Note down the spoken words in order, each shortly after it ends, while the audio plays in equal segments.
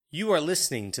You are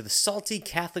listening to the Salty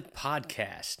Catholic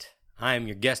Podcast. I am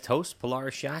your guest host, Pelar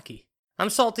Esshaki. I'm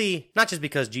salty not just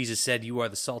because Jesus said you are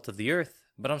the salt of the earth,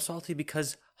 but I'm salty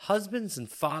because husbands and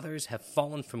fathers have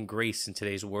fallen from grace in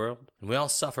today's world, and we all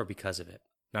suffer because of it.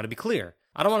 Now, to be clear,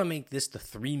 I don't want to make this the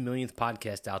 3 millionth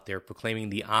podcast out there proclaiming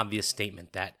the obvious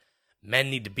statement that men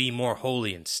need to be more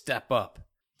holy and step up.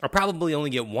 I'll probably only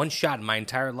get one shot in my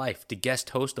entire life to guest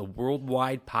host a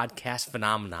worldwide podcast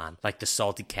phenomenon like the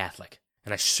Salty Catholic.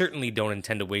 And I certainly don't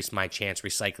intend to waste my chance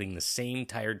recycling the same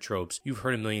tired tropes you've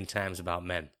heard a million times about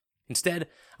men. Instead,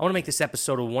 I want to make this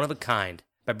episode a one-of-a-kind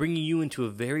by bringing you into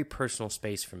a very personal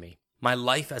space for me. My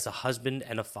life as a husband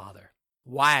and a father.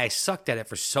 Why I sucked at it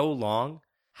for so long.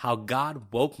 How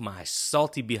God woke my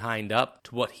salty behind up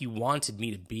to what He wanted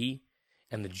me to be.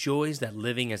 And the joys that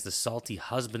living as the salty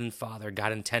husband and father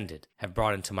God intended have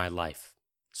brought into my life.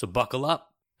 So buckle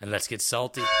up and let's get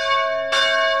salty.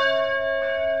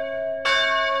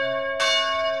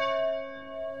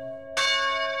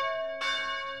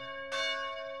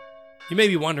 You may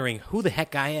be wondering who the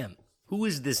heck I am. Who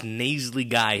is this nasally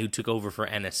guy who took over for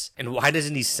Ennis? And why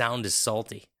doesn't he sound as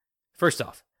salty? First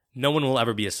off, no one will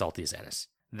ever be as salty as Ennis.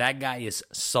 That guy is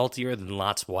saltier than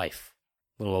Lot's wife.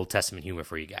 Little Old Testament humor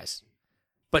for you guys.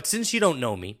 But since you don't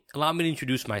know me, allow me to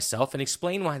introduce myself and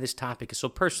explain why this topic is so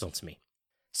personal to me.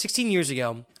 16 years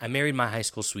ago, I married my high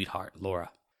school sweetheart,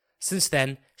 Laura. Since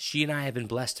then, she and I have been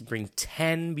blessed to bring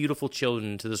 10 beautiful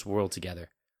children into this world together.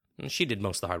 She did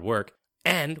most of the hard work.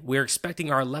 And we're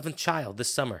expecting our 11th child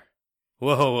this summer.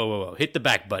 Whoa. Hit the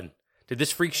back button. Did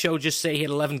this freak show just say he had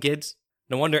 11 kids?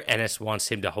 No wonder Ennis wants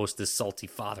him to host this salty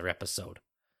father episode.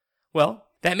 Well,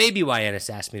 that may be why Ennis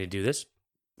asked me to do this.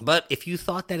 But if you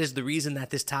thought that is the reason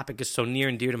that this topic is so near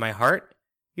and dear to my heart,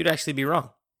 you'd actually be wrong.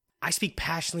 I speak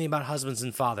passionately about husbands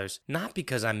and fathers, not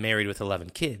because I'm married with 11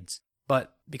 kids,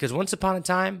 but because once upon a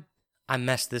time, I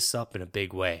messed this up in a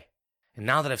big way. And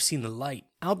now that I've seen the light,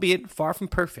 albeit far from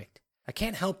perfect, I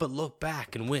can't help but look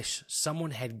back and wish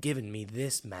someone had given me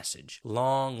this message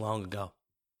long ago.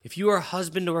 If you are a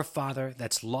husband or a father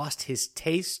that's lost his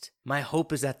taste, my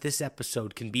hope is that this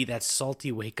episode can be that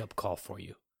salty wake-up call for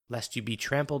you, lest you be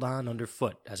trampled on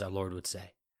underfoot, as our Lord would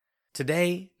say.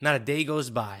 Today, not a day goes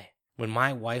by when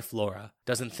my wife Laura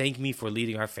doesn't thank me for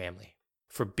leading our family,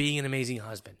 for being an amazing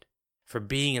husband, for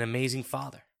being an amazing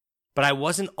father. But I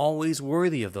wasn't always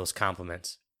worthy of those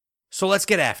compliments. So let's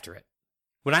get after it.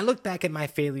 When I look back at my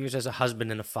failures as a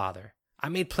husband and a father, I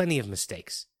made plenty of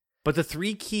mistakes. But the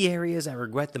 3 key areas I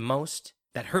regret the most,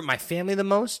 that hurt my family the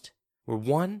most, were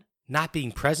 1, not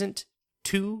being present,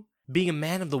 2, being a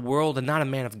man of the world and not a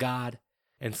man of God,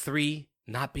 and 3,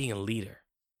 not being a leader.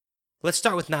 Let's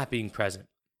start with not being present.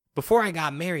 Before I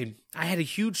got married, I had a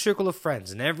huge circle of friends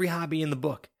and every hobby in the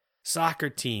book. Soccer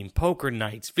team, poker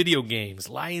nights, video games,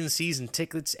 Lion season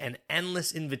tickets, and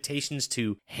endless invitations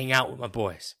to hang out with my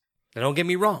boys. Now, don't get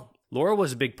me wrong, Laura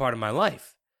was a big part of my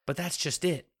life, but that's just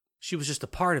it. She was just a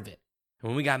part of it. And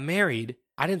when we got married,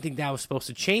 I didn't think that was supposed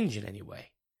to change in any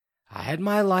way. I had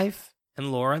my life,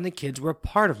 and Laura and the kids were a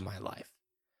part of my life.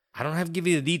 I don't have to give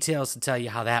you the details to tell you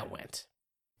how that went.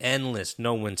 Endless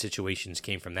no-win situations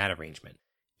came from that arrangement.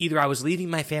 Either I was leaving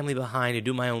my family behind to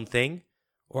do my own thing,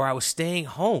 or I was staying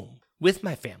home with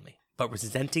my family, but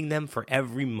resenting them for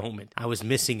every moment I was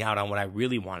missing out on what I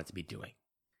really wanted to be doing.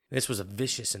 This was a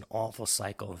vicious and awful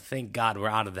cycle. Thank God we're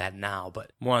out of that now,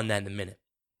 but more on that in a minute.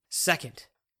 Second,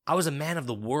 I was a man of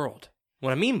the world.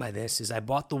 What I mean by this is I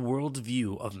bought the world's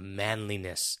view of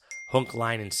manliness, hook,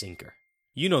 line, and sinker.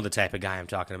 You know the type of guy I'm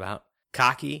talking about.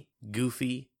 Cocky,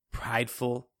 goofy,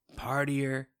 prideful,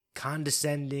 partier,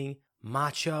 condescending,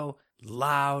 macho,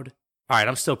 loud. All right,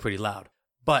 I'm still pretty loud.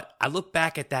 But I look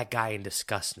back at that guy in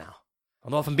disgust now.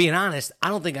 Although if I'm being honest, I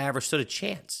don't think I ever stood a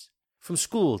chance. From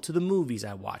school, to the movies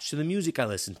I watched, to the music I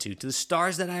listened to the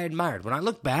stars that I admired. When I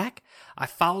look back, I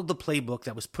followed the playbook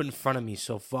that was put in front of me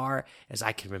so far as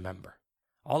I can remember.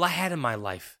 All I had in my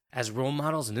life as role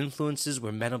models and influences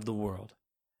were men of the world.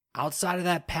 Outside of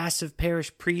that passive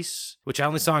parish priest, which I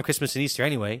only saw on Christmas and Easter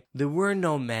anyway, there were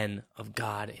no men of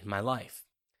God in my life.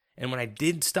 And when I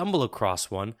did stumble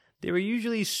across one, they were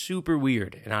usually super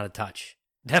weird and out of touch.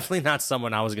 Definitely not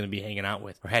someone I was going to be hanging out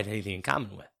with or had anything in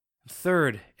common with.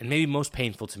 Third, and maybe most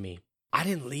painful to me, I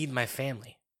didn't lead my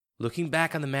family. Looking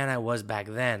back on the man I was back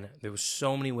then, there were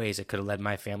so many ways I could have led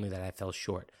my family that I fell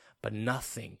short. But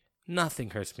nothing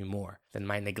hurts me more than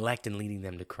my neglect in leading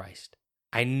them to Christ.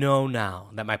 I know now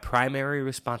that my primary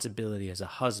responsibility as a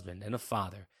husband and a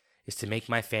father is to make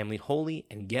my family holy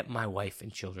and get my wife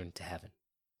and children to heaven.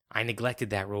 I neglected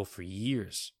that role for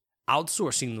years,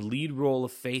 outsourcing the lead role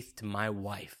of faith to my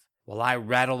wife, while I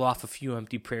rattled off a few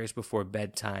empty prayers before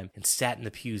bedtime and sat in the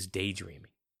pews daydreaming.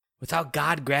 Without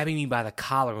God grabbing me by the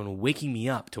collar and waking me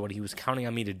up to what he was counting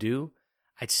on me to do,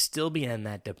 I'd still be in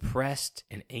that depressed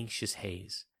and anxious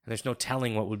haze, and there's no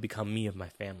telling what would become me of my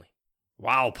family.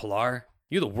 Wow, Pilar,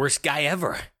 you're the worst guy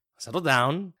ever. Settle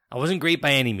down. I wasn't great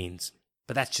by any means,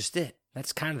 but that's just it.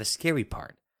 That's kind of the scary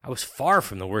part. I was far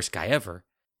from the worst guy ever.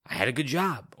 I had a good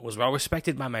job, was well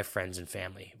respected by my friends and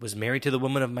family, was married to the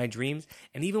woman of my dreams,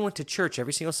 and even went to church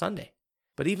every single Sunday.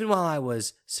 But even while I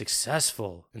was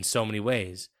successful in so many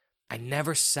ways, I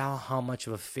never saw how much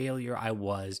of a failure I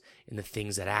was in the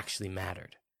things that actually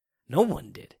mattered. No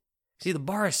one did. See, the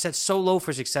bar is set so low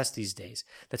for success these days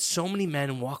that so many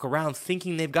men walk around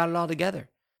thinking they've got it all together.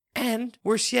 And,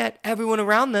 worse yet, everyone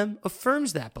around them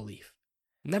affirms that belief.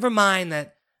 Never mind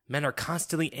that men are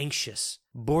constantly anxious,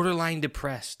 borderline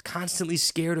depressed, constantly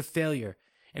scared of failure,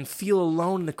 and feel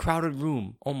alone in the crowded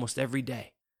room almost every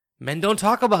day. Men don't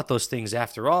talk about those things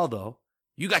after all, though.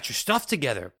 You got your stuff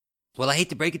together. Well, I hate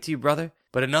to break it to you, brother,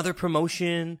 but another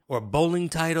promotion or a bowling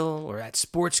title or that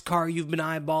sports car you've been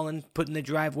eyeballing put in the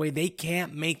driveway, they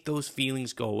can't make those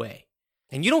feelings go away.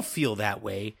 And you don't feel that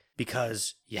way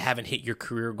because you haven't hit your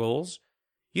career goals.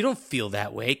 You don't feel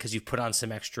that way because you've put on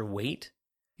some extra weight.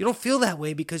 You don't feel that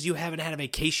way because you haven't had a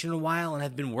vacation in a while and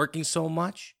have been working so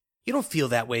much. You don't feel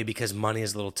that way because money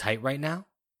is a little tight right now.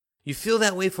 You feel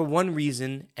that way for one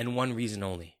reason and one reason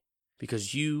only,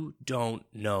 because you don't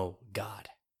know God.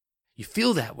 You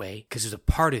feel that way because there's a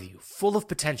part of you full of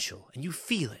potential, and you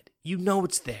feel it. You know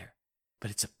it's there.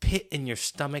 But it's a pit in your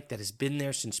stomach that has been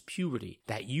there since puberty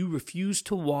that you refuse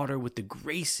to water with the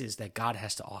graces that God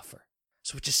has to offer.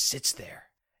 So it just sits there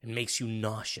and makes you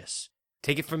nauseous.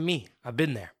 Take it from me. I've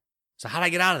been there. So how'd I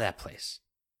get out of that place?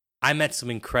 I met some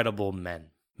incredible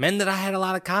men. Men that I had a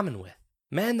lot in common with.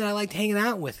 Men that I liked hanging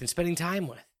out with and spending time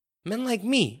with. Men like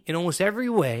me in almost every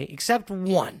way except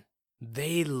one.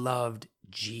 They loved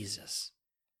Jesus.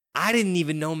 I didn't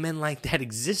even know men like that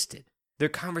existed. Their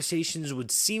conversations would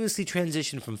seamlessly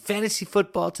transition from fantasy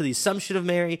football to the Assumption of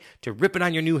Mary to ripping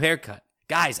on your new haircut.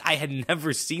 Guys, I had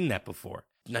never seen that before.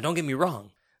 Now, don't get me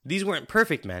wrong. These weren't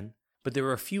perfect men, but there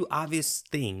were a few obvious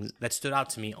things that stood out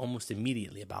to me almost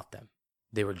immediately about them.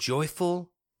 They were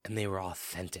joyful and they were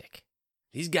authentic.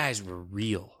 These guys were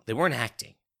real. They weren't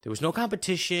acting. There was no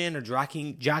competition or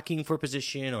jockeying for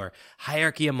position or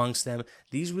hierarchy amongst them.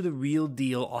 These were the real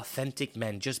deal, authentic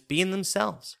men, just being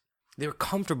themselves. They were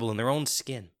comfortable in their own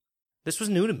skin. This was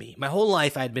new to me. My whole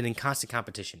life I had been in constant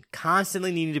competition,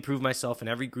 constantly needing to prove myself in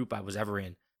every group I was ever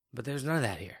in. But there's none of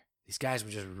that here. These guys were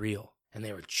just real, and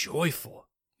they were joyful.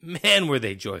 Man, were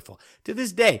they joyful. To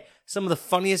this day, some of the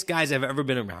funniest guys I've ever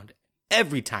been around.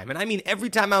 Every time. And I mean, every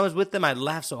time I was with them, I'd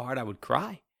laugh so hard I would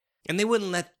cry. And they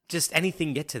wouldn't let just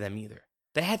anything get to them either.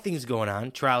 They had things going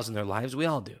on, trials in their lives, we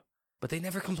all do. But they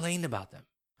never complained about them.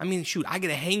 I mean, shoot, I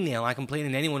get a hangnail, I complain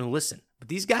to anyone who listens. But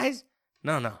these guys?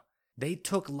 No. They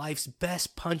took life's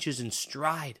best punches in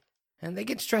stride. And they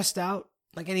get stressed out,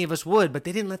 like any of us would, but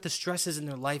they didn't let the stresses in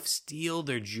their life steal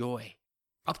their joy.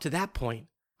 Up to that point,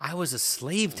 I was a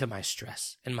slave to my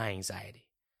stress and my anxiety.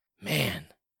 Man,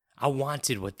 I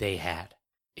wanted what they had.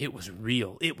 It was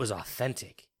real. It was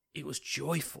authentic. It was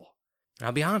joyful. And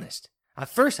I'll be honest. At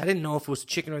first, I didn't know if it was the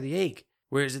chicken or the egg.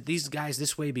 Whereas these guys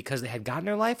this way because they had God in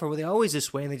their life, or were they always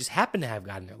this way and they just happened to have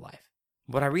God in their life?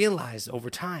 What I realized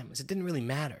over time is it didn't really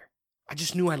matter. I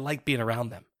just knew I liked being around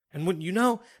them. And when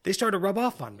they started to rub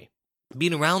off on me.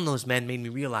 Being around those men made me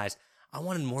realize I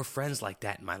wanted more friends like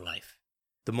that in my life.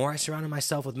 The more I surrounded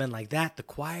myself with men like that, the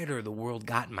quieter the world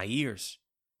got in my ears.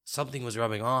 Something was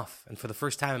rubbing off, and for the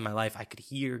first time in my life, I could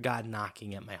hear God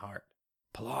knocking at my heart.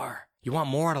 Pilar, you want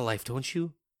more out of life, don't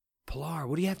you? Pilar,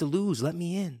 what do you have to lose? Let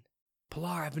me in.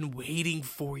 Pilar, I've been waiting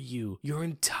for you your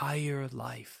entire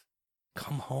life.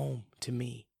 Come home to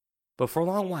me. But for a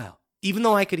long while, even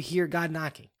though I could hear God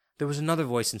knocking, there was another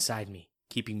voice inside me,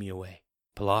 keeping me away.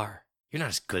 Pilar, you're not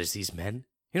as good as these men.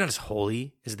 You're not as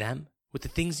holy as them. With the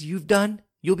things you've done,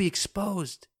 you'll be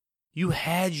exposed. You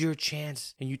had your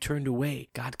chance and you turned away.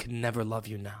 God could never love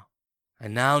you now. I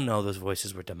now know those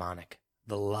voices were demonic.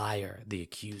 The liar, the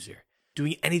accuser,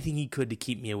 doing anything he could to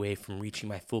keep me away from reaching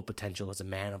my full potential as a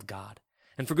man of God.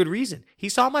 And for good reason. He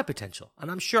saw my potential,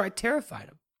 and I'm sure I terrified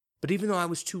him. But even though I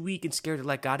was too weak and scared to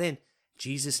let God in,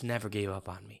 Jesus never gave up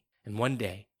on me. And one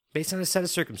day, based on a set of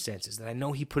circumstances that I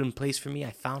know he put in place for me,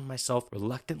 I found myself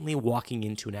reluctantly walking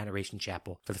into an adoration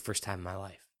chapel for the first time in my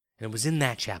life. And it was in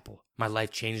that chapel my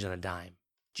life changed on a dime.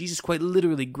 Jesus quite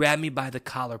literally grabbed me by the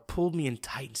collar, pulled me in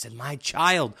tight, and said, "My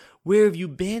child, where have you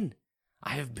been?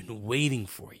 I have been waiting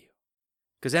for you."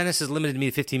 Because Ennis is limited me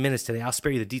to 15 minutes today, I'll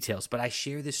spare you the details, but I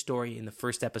share this story in the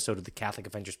first episode of the Catholic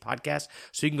Avengers podcast,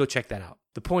 so you can go check that out.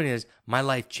 The point is, my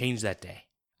life changed that day.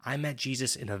 I met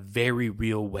Jesus in a very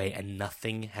real way, and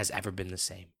nothing has ever been the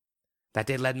same. That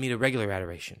day led me to regular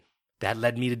adoration. That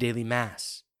led me to daily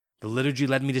mass. The liturgy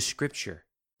led me to scripture,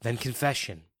 then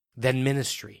confession, then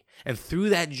ministry. And through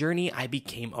that journey, I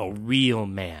became a real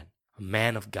man, a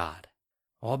man of God.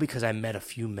 All because I met a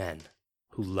few men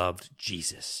who loved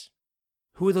Jesus.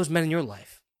 Who are those men in your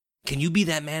life? Can you be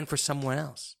that man for someone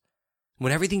else?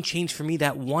 When everything changed for me,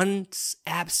 that once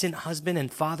absent husband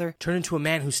and father turned into a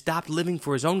man who stopped living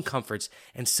for his own comforts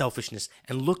and selfishness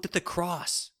and looked at the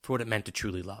cross for what it meant to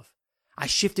truly love. I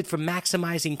shifted from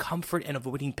maximizing comfort and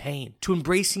avoiding pain to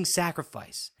embracing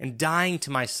sacrifice and dying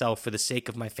to myself for the sake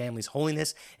of my family's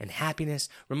holiness and happiness,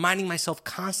 reminding myself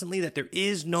constantly that there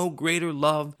is no greater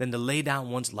love than to lay down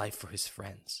one's life for his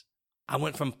friends. I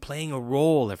went from playing a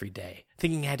role every day,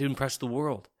 thinking I had to impress the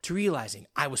world, to realizing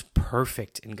I was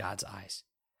perfect in God's eyes.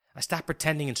 I stopped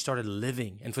pretending and started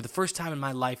living, and for the first time in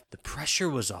my life, the pressure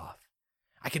was off.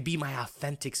 I could be my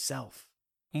authentic self.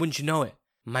 And wouldn't you know it,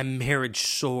 my marriage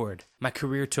soared, my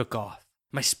career took off,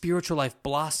 my spiritual life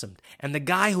blossomed, and the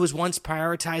guy who was once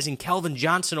prioritizing Calvin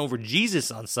Johnson over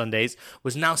Jesus on Sundays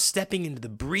was now stepping into the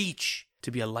breach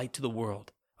to be a light to the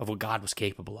world of what God was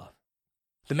capable of.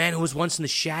 The man who was once in the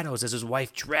shadows as his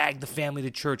wife dragged the family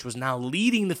to church was now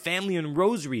leading the family in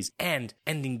rosaries and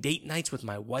ending date nights with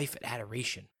my wife at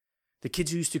adoration. The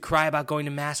kids who used to cry about going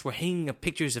to Mass were hanging up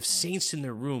pictures of saints in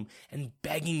their room and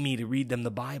begging me to read them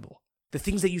the Bible. The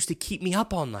things that used to keep me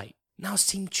up all night now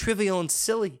seem trivial and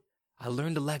silly. I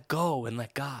learned to let go and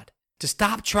let God. To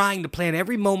stop trying to plan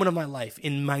every moment of my life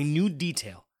in minute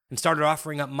detail and started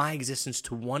offering up my existence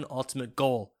to one ultimate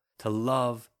goal, to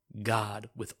love God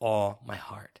with all my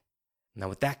heart. Now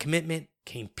with that commitment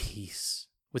came peace.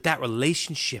 With that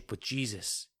relationship with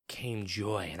Jesus came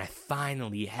joy. And I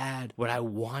finally had what I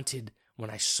wanted when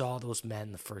I saw those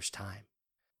men the first time.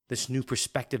 This new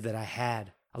perspective that I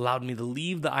had allowed me to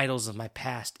leave the idols of my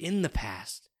past in the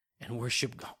past and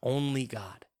worship only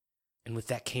God. And with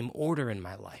that came order in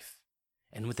my life.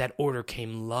 And with that order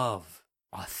came love.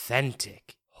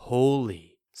 Authentic,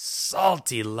 holy,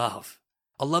 salty love.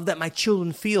 A love that my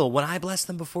children feel when I bless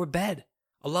them before bed.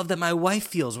 A love that my wife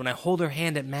feels when I hold her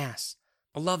hand at Mass.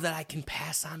 A love that I can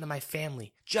pass on to my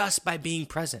family just by being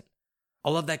present.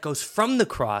 A love that goes from the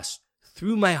cross,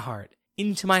 through my heart,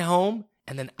 into my home,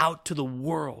 and then out to the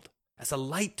world as a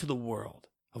light to the world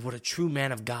of what a true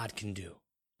man of God can do.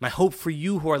 My hope for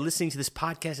you who are listening to this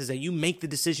podcast is that you make the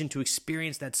decision to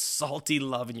experience that salty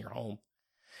love in your home.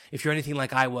 If you're anything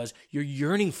like I was, you're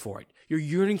yearning for it. You're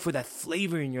yearning for that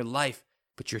flavor in your life.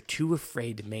 But you're too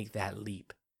afraid to make that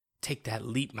leap. Take that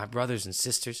leap, my brothers and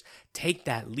sisters. Take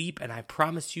that leap, and I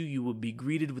promise you, you will be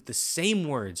greeted with the same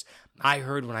words I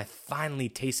heard when I finally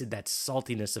tasted that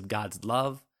saltiness of God's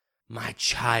love. My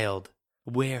child,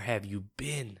 where have you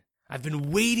been? I've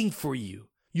been waiting for you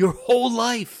your whole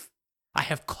life. I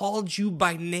have called you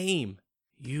by name.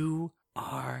 You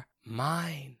are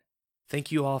mine.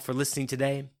 Thank you all for listening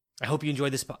today. I hope you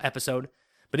enjoyed this episode.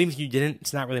 But even if you didn't,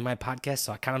 it's not really my podcast,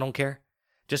 so I kind of don't care.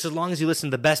 Just as long as you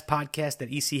listen to the best podcast that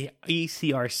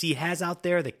ECRC has out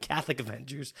there, the Catholic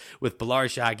Avengers with Pelar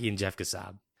Esshaki and Jeff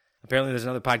Kassab. Apparently there's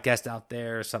another podcast out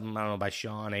there, something, I don't know, by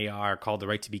Sean A.R. called The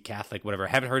Right to be Catholic, whatever.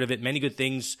 I haven't heard of it. Many good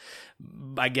things,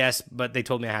 I guess, but they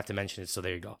told me I have to mention it, so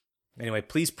there you go. Anyway,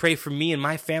 please pray for me and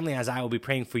my family as I will be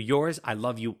praying for yours. I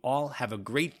love you all. Have a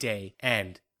great day,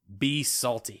 and be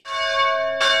salty.